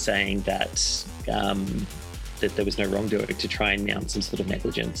finding saying that that there was no wrongdoing to try and mount some sort of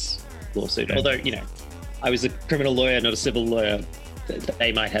negligence lawsuit. Although, I was a criminal lawyer, not a civil lawyer.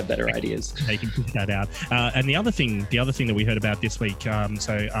 They might have better ideas. They can push that out. And the other thing that we heard about this week,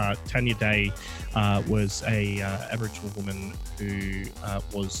 Tanya Day was a Aboriginal woman who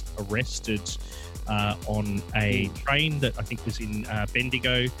was arrested on a train that I think was in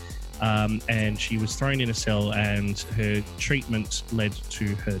Bendigo, and she was thrown in a cell and her treatment led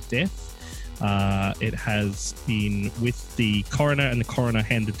to her death. It has been with the coroner, and the coroner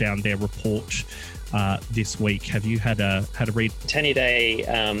handed down their report this week. Have you had a read? Tanya Day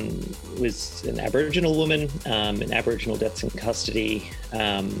was an Aboriginal woman, and Aboriginal deaths in custody.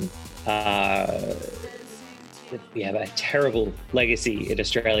 We have a terrible legacy in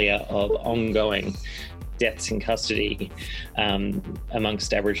Australia of ongoing deaths in custody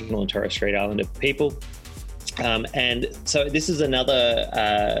amongst Aboriginal and Torres Strait Islander people. And so this is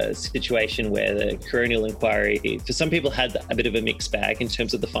another situation where the coronial inquiry, for some people, had a bit of a mixed bag in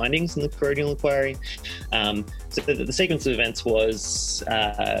terms of the findings in the coronial inquiry. So the sequence of events was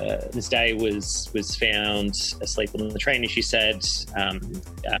Ms. Day was found asleep on the train, as she said,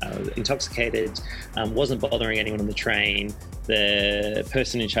 intoxicated, wasn't bothering anyone on the train. The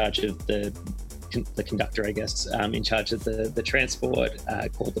person in charge of the conductor, I guess, in charge of the transport,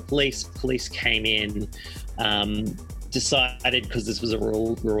 called the police. Police came in, decided, because this was a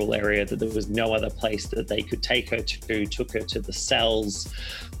rural area, that there was no other place that they could take her to, took her to the cells.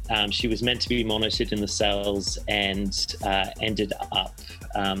 She was meant to be monitored in the cells and ended up...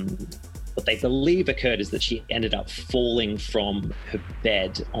 what they believe occurred is that she ended up falling from her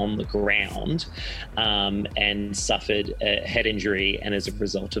bed on the ground and suffered a head injury, and as a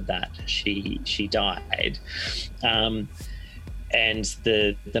result of that, she died. And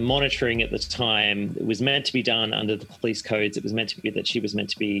the monitoring at the time was meant to be done under the police codes. It was meant to be that she was meant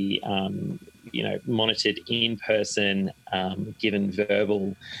to be, monitored in person, given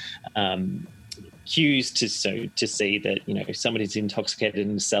verbal cues to see that, if somebody's intoxicated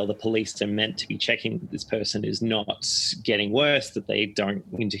in a cell, the police are meant to be checking that this person is not getting worse, that they don't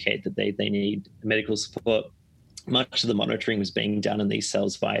indicate that they need medical support. Much of the monitoring was being done in these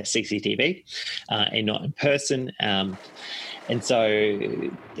cells via CCTV and not in person. And so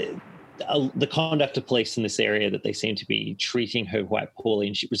the conduct of police in this area, that they seem to be treating her quite poorly,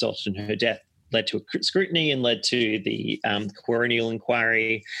 and she resulted in her death, led to a scrutiny and led to the coronial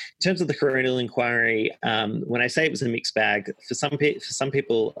inquiry. In terms of the coronial inquiry, when I say it was a mixed bag, for some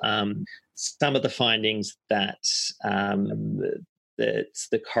people, some of the findings that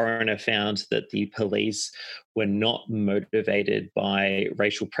the coroner found that the police were not motivated by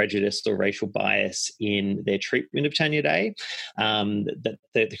racial prejudice or racial bias in their treatment of Tanya Day. That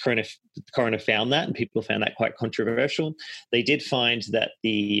the coroner found that, and people found that quite controversial. They did find that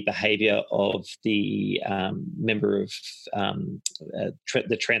the behaviour of the member of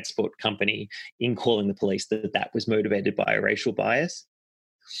the transport company in calling the police, that was motivated by a racial bias.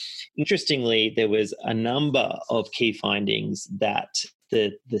 Interestingly, there was a number of key findings that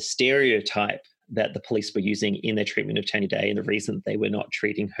the stereotype that the police were using in their treatment of Tanya Day, and the reason that they were not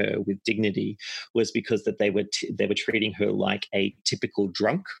treating her with dignity, was because that they were treating her like a typical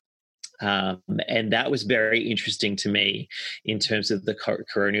drunk. And that was very interesting to me in terms of the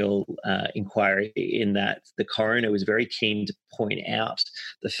coronial inquiry, in that the coroner was very keen to point out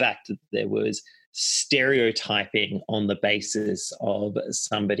the fact that there was stereotyping on the basis of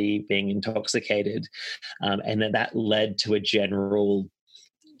somebody being intoxicated, and that led to a general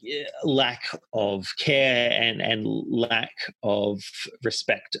lack of care and lack of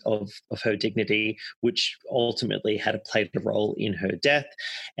respect of her dignity, which ultimately had played a role in her death.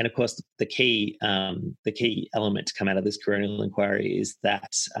 And of course, the key element to come out of this coronial inquiry is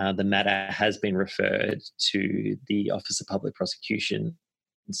that the matter has been referred to the Office of Public Prosecution,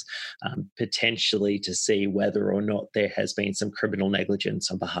 potentially to see whether or not there has been some criminal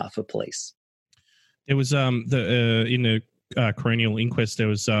negligence on behalf of police. It was in the coronial inquest. There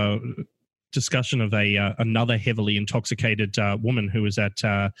was discussion of another heavily intoxicated woman who was at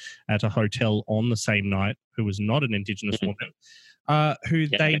a hotel on the same night, who was not an Indigenous woman, who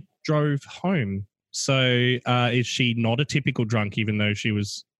they drove home. So is she not a typical drunk, even though she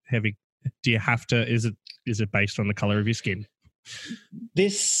was heavy? Do you have to? Is it based on the color of your skin?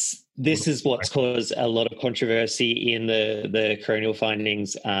 This is what's caused a lot of controversy in the coronial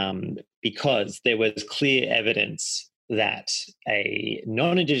findings, because there was clear evidence that a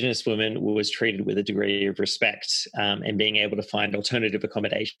non-Indigenous woman was treated with a degree of respect and being able to find alternative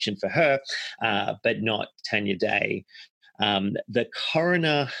accommodation for her, but not Tanya Day. The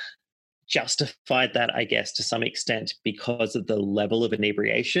coroner justified that, I guess, to some extent because of the level of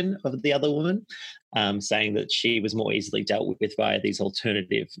inebriation of the other woman, saying that she was more easily dealt with via these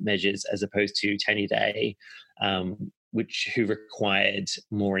alternative measures as opposed to Tanya Day, who required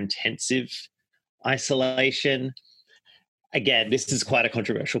more intensive isolation. Again, this is quite a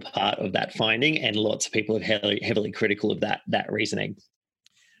controversial part of that finding, and lots of people are heavily critical of that reasoning.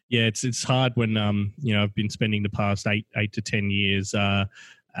 Yeah, it's hard when I've been spending the past 8 to 10 years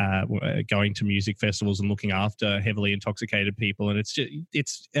going to music festivals and looking after heavily intoxicated people, and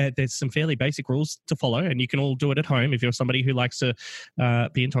there's some fairly basic rules to follow, and you can all do it at home if you're somebody who likes to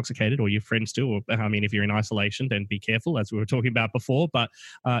be intoxicated, or your friends do. Or if you're in isolation, then be careful, as we were talking about before. But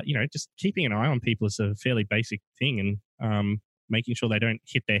just keeping an eye on people is a fairly basic thing, and making sure they don't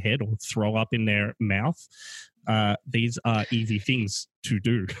hit their head or throw up in their mouth. These are easy things to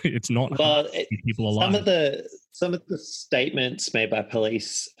do. It's not hard to keep people alive. Some of the statements made by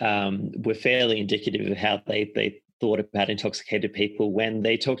police were fairly indicative of how they thought about intoxicated people, when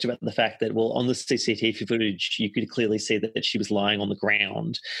they talked about the fact that, well, on the CCTV footage, you could clearly see that she was lying on the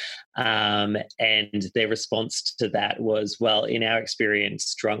ground. And their response to that was, well, in our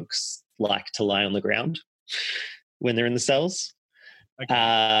experience, drunks like to lie on the ground when they're in the cells.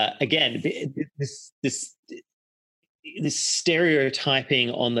 Okay. Again, this stereotyping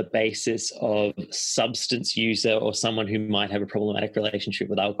on the basis of substance user or someone who might have a problematic relationship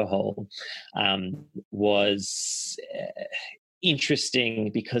with alcohol was interesting,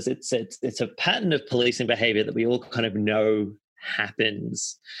 because it's a pattern of policing behaviour that we all kind of know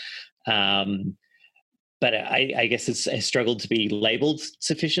happens. But I guess it's struggled to be labelled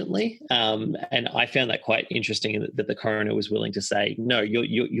sufficiently, and I found that quite interesting that the coroner was willing to say, no, you're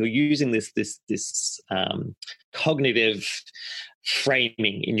using this cognitive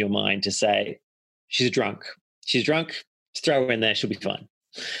framing in your mind to say she's drunk, throw her in there, she'll be fine,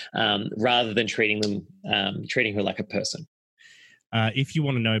 rather than treating her like a person. If you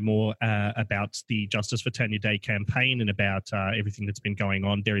want to know more about the Justice for Tanya Day campaign and about everything that's been going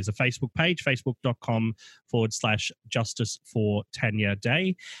on, there is a Facebook page, facebook.com/Justice for Tanya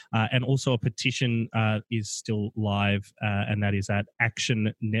Day. And also a petition is still live, and that is at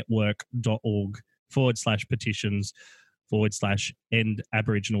actionnetwork.org/petitions/end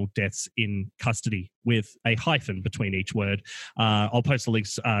Aboriginal deaths in custody, with a hyphen between each word. I'll post the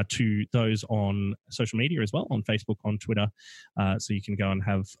links to those on social media as well, on Facebook, on Twitter, so you can go and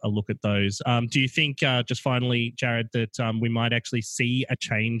have a look at those. Do you think, just finally, Jared, that we might actually see a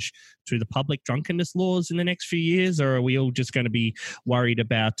change to the public drunkenness laws in the next few years, or are we all just going to be worried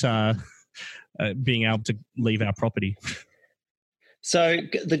about being able to leave our property? So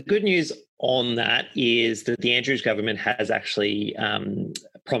the good news on that is that the Andrews government has actually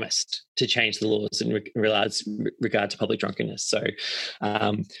promised to change the laws in regard to public drunkenness. So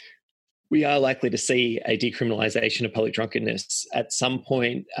we are likely to see a decriminalisation of public drunkenness at some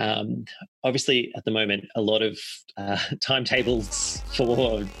point. Obviously, at the moment, a lot of timetables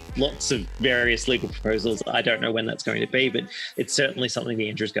for lots of various legal proposals. I don't know when that's going to be, but it's certainly something the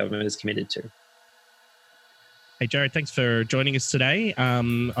Andrews government is committed to. Hey, Jared, thanks for joining us today.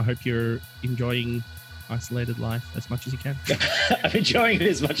 I hope you're enjoying isolated life as much as you can. I'm enjoying it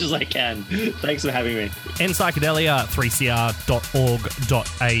as much as I can. Thanks for having me. End Psychedelia,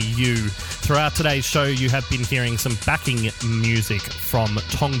 3cr.org.au. Throughout today's show, you have been hearing some backing music from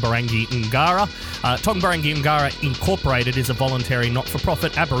Tongbarangi Ngara. Tongbarangi Ngara Incorporated is a voluntary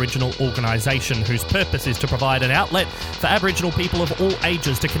not-for-profit Aboriginal organisation whose purpose is to provide an outlet for Aboriginal people of all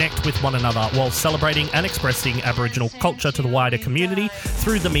ages to connect with one another while celebrating and expressing Aboriginal culture to the wider community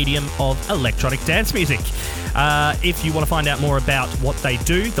through the medium of electronic dance music. If you want to find out more about what they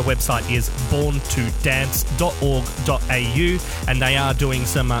do, the website is borntodance.org.au, and they are doing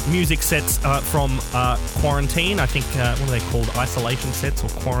some music sets from quarantine. I think, what are they called? Isolation sets or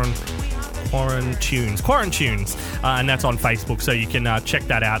Quarantunes, and that's on Facebook, so you can check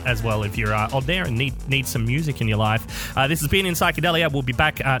that out as well if you're on there and need some music in your life. This has been In Psychedelia. We'll be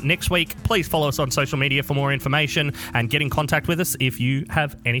back next week. Please follow us on social media for more information and get in contact with us if you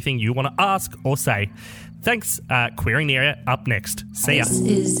have anything you want to ask or say. Thanks. Queering the Area up next. See ya. This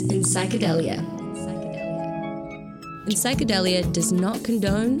is In Psychedelia. In Psychedelia does not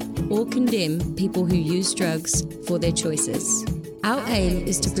condone or condemn people who use drugs for their choices. Our aim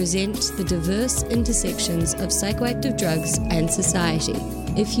is to present the diverse intersections of psychoactive drugs and society.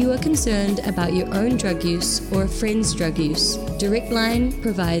 If you are concerned about your own drug use or a friend's drug use, Direct Line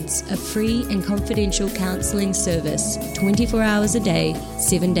provides a free and confidential counselling service 24 hours a day,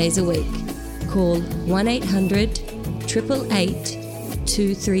 7 days a week. Call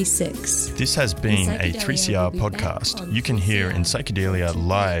 1-800-888-236. This has been a 3CR podcast. You can hear In Psychedelia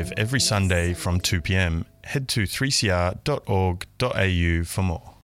live every Sunday from 2 p.m. Head to 3cr.org.au for more.